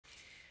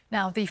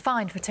Now, the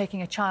fine for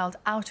taking a child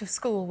out of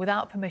school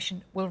without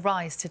permission will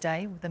rise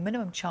today, with the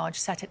minimum charge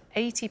set at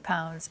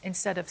 £80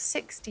 instead of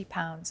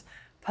 £60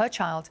 per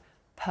child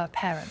per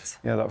parent.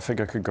 Yeah, that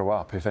figure could go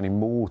up if any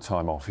more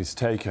time off is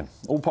taken.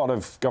 All part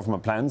of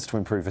government plans to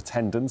improve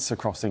attendance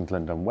across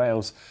England and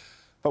Wales.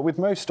 But with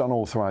most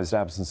unauthorised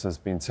absences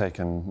being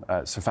taken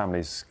so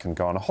families can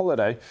go on a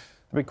holiday,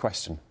 the big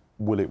question,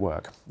 will it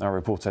work? Our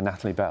reporter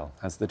Natalie Bell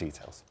has the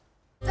details.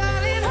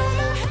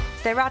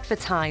 They're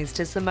advertised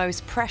as the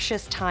most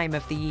precious time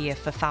of the year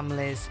for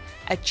families,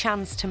 a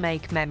chance to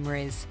make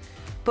memories.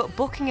 But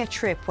booking a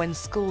trip when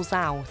school's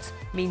out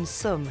means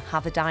some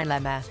have a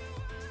dilemma.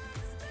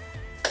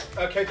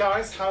 OK,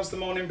 guys, how's the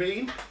morning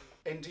been?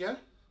 India?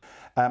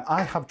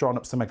 I have drawn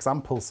up some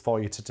examples for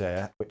you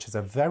today, which is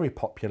a very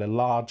popular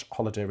large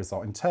holiday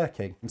resort in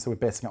Turkey. So we're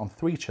basing it on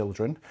 3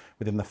 children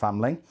within the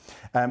family.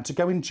 To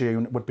go in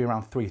June would be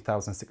around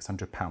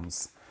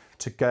 £3,600.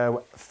 To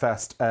go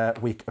first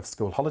week of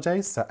school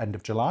holidays, so end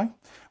of July,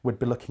 would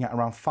be looking at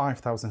around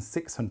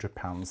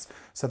 £5,600.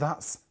 So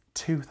that's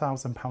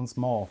 £2,000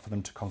 more for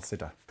them to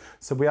consider.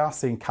 So we are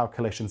seeing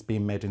calculations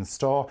being made in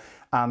store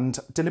and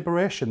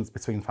deliberations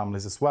between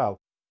families as well.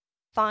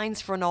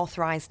 Fines for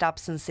unauthorised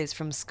absences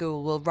from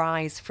school will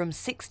rise from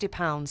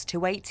 £60 to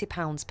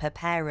 £80 per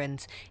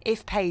parent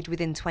if paid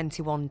within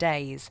 21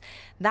 days.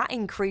 That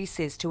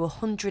increases to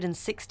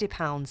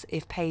 £160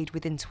 if paid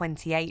within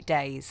 28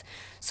 days.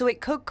 So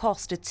it could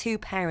cost a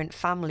 2-parent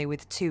family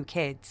with 2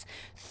 kids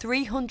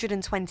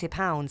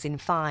 £320 in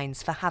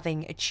fines for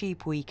having a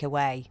cheap week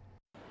away.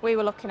 We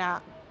were looking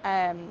at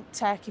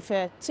Turkey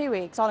for 2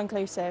 weeks,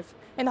 all-inclusive.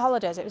 In the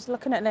holidays, it was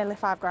looking at nearly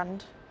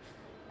 £5,000.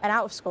 And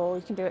out of school,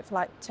 you can do it for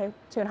like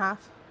 2.5.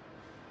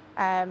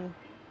 And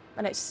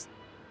it's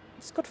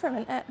good for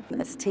them, isn't it?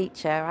 As a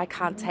teacher, I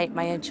can't take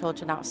my own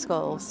children out of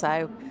school,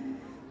 so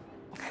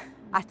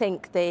I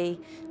think the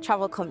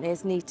travel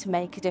companies need to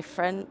make a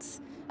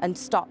difference and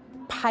stop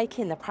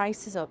hiking the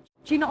prices up.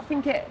 Do you not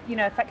think it,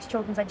 affects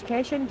children's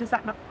education? Does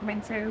that not come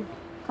into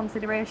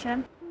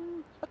consideration?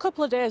 A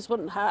couple of days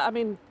wouldn't hurt. I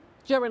mean,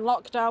 during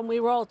lockdown,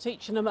 we were all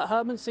teaching them at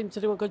home and seemed to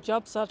do a good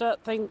job, so I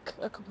don't think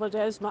a couple of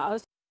days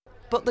matters.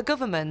 But the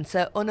government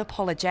are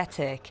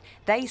unapologetic.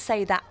 They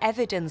say that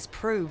evidence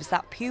proves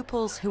that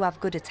pupils who have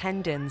good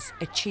attendance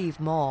achieve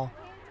more.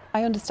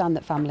 I understand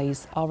that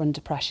families are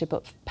under pressure,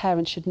 but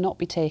parents should not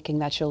be taking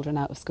their children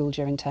out of school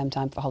during term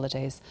time for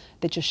holidays.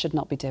 They just should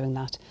not be doing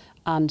that.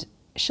 And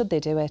should they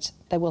do it,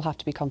 there will have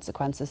to be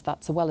consequences.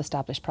 That's a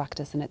well-established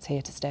practice and it's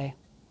here to stay.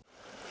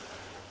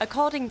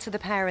 According to the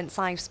parents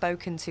I've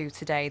spoken to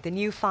today, the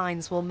new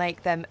fines will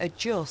make them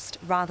adjust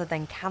rather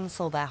than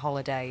cancel their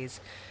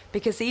holidays.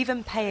 Because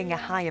even paying a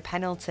higher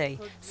penalty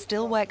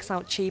still works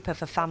out cheaper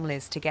for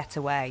families to get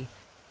away.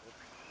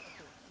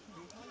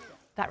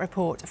 That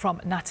report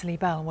from Natalie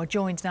Bell. We're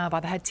joined now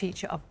by the head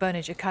teacher of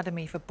Burnage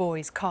Academy for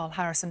Boys, Karl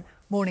Harrison.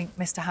 Morning,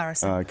 Mr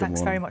Harrison. Thanks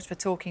morning. Very much for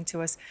talking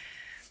to us.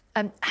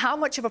 How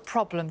much of a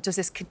problem does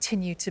this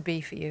continue to be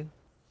for you?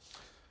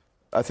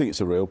 I think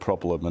it's a real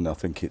problem and I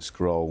think it's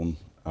grown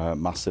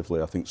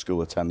massively. I think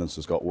school attendance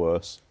has got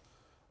worse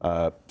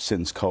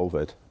since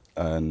COVID,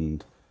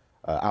 and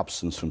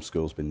absence from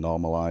school has been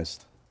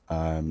normalised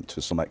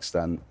to some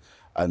extent,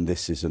 and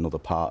this is another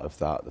part of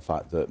that, the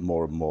fact that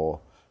more and more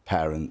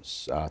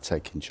parents are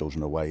taking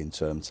children away in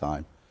term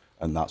time,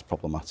 and that's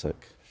problematic.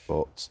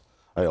 But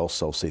I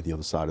also see the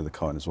other side of the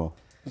coin as well.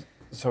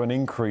 So an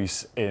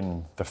increase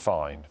in the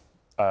fine.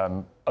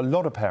 A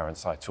lot of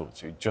parents I talk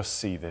to just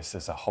see this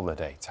as a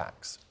holiday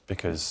tax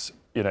because,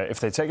 if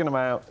they're taking them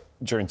out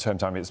during term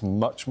time, it's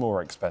much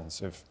more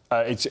expensive.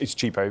 It's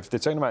cheaper. If they're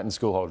taking them out in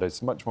school holidays,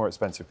 it's much more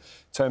expensive.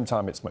 Term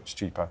time, it's much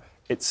cheaper.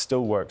 It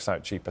still works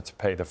out cheaper to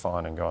pay the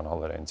fine and go on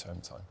holiday in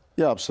term time.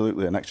 Yeah,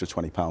 absolutely. An extra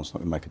 £20 not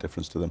going to make a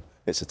difference to them.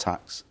 It's a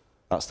tax.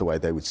 That's the way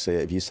they would see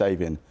it. If you're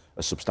saving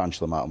a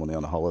substantial amount of money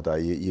on a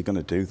holiday, you're going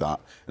to do that.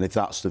 And if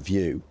that's the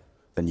view,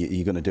 then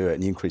you're going to do it,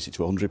 and you increase it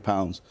to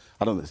 £100.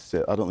 I don't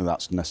think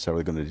that's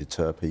necessarily going to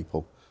deter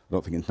people. I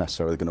don't think it's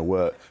necessarily going to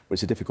work. But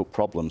it's a difficult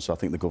problem, so I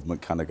think the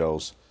government kind of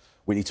goes,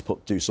 we need to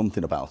do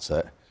something about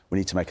it. We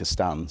need to make a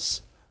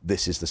stance.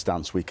 This is the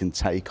stance we can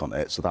take on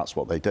it, so that's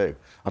what they do.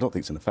 I don't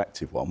think it's an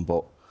effective one,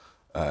 but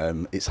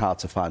it's hard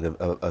to find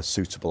a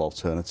suitable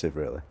alternative,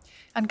 really.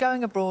 And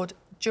going abroad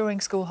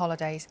during school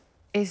holidays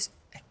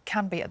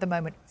can be, at the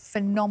moment,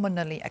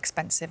 phenomenally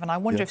expensive. And I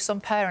wonder if some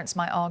parents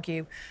might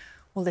argue,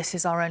 well, this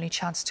is our only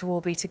chance to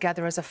all be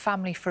together as a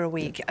family for a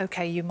week.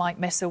 OK, you might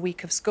miss a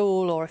week of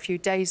school or a few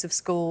days of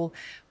school,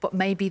 but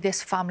maybe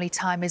this family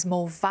time is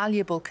more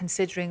valuable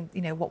considering,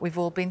 what we've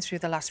all been through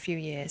the last few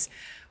years.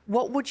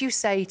 What would you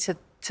say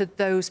to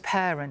those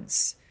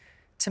parents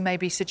to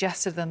maybe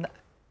suggest to them that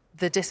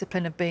the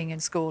discipline of being in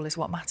school is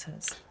what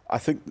matters? I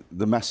think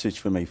the message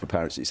for me, for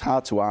parents, it's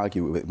hard to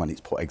argue with it when it's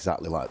put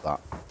exactly like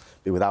that,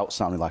 but without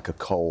sounding like a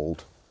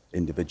cold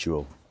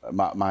individual.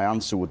 My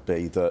answer would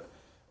be that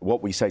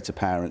what we say to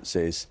parents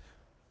is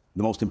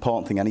the most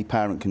important thing any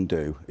parent can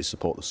do is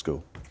support the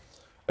school.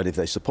 And if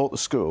they support the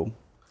school,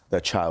 their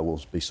child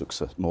will be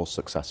more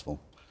successful.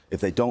 If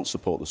they don't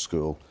support the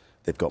school,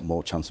 they've got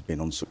more chance of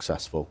being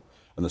unsuccessful.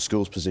 And the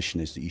school's position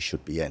is that you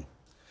should be in.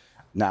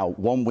 Now,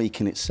 1 week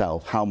in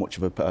itself, how much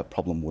of a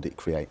problem would it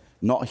create?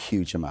 Not a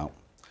huge amount.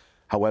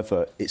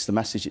 However, it's the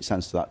message it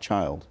sends to that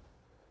child.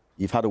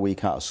 You've had a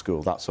week out of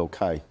school, that's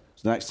OK.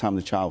 So the next time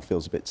the child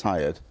feels a bit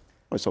tired,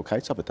 well, it's OK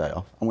to have a day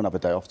off. I'm going to have a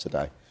day off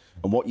today.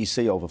 And what you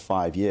see over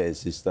 5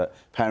 years is that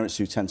parents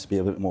who tend to be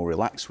a bit more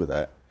relaxed with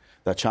it,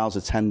 their child's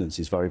attendance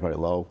is very, very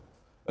low.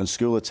 And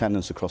school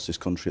attendance across this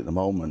country at the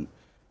moment,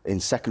 in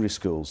secondary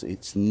schools,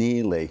 it's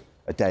nearly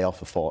a day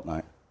off a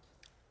fortnight.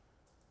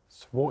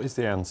 So what is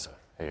the answer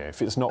here?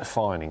 If it's not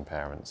fining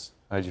parents,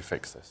 how do you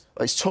fix this?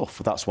 It's tough.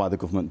 That's why the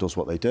government does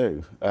what they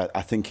do.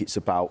 I think it's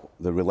about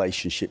the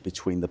relationship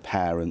between the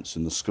parents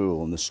and the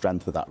school and the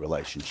strength of that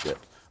relationship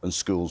and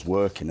schools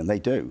working. And they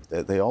do.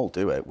 They all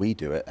do it. We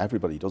do it.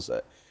 Everybody does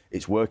it.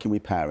 It's working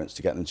with parents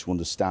to get them to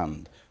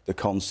understand the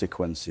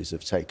consequences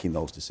of taking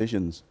those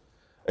decisions.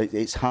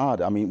 It's hard.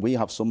 I mean, we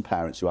have some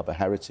parents who have a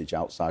heritage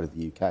outside of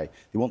the UK.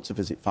 They want to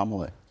visit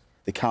family.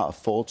 They can't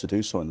afford to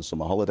do so in the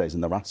summer holidays,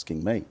 and they're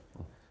asking me.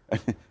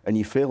 And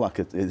you feel like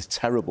a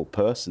terrible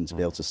person to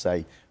be able to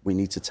say, we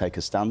need to take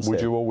a stance Would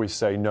here. you always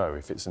say no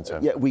if it's in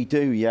terms? Yeah, we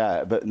do,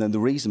 yeah. But then the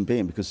reason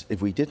being, because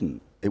if we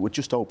didn't, it would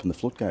just open the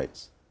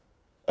floodgates.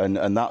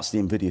 And that's the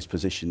invidious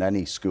position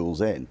any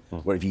school's in,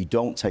 where if you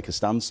don't take a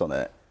stance on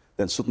it,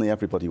 then suddenly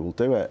everybody will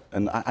do it.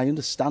 And I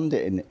understand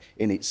it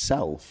in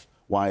itself,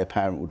 why a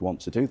parent would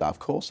want to do that. Of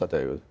course I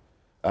do.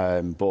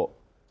 But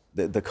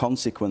the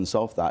consequence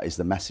of that is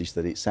the message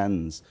that it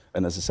sends.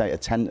 And as I say,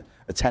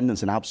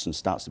 attendance and absence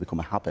starts to become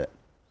a habit,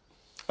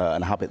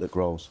 and a habit that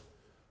grows.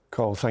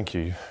 Karl, thank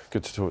you.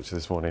 Good to talk to you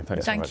this morning.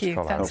 Thanks so much, Thank you.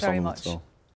 Karl. Thanks very much.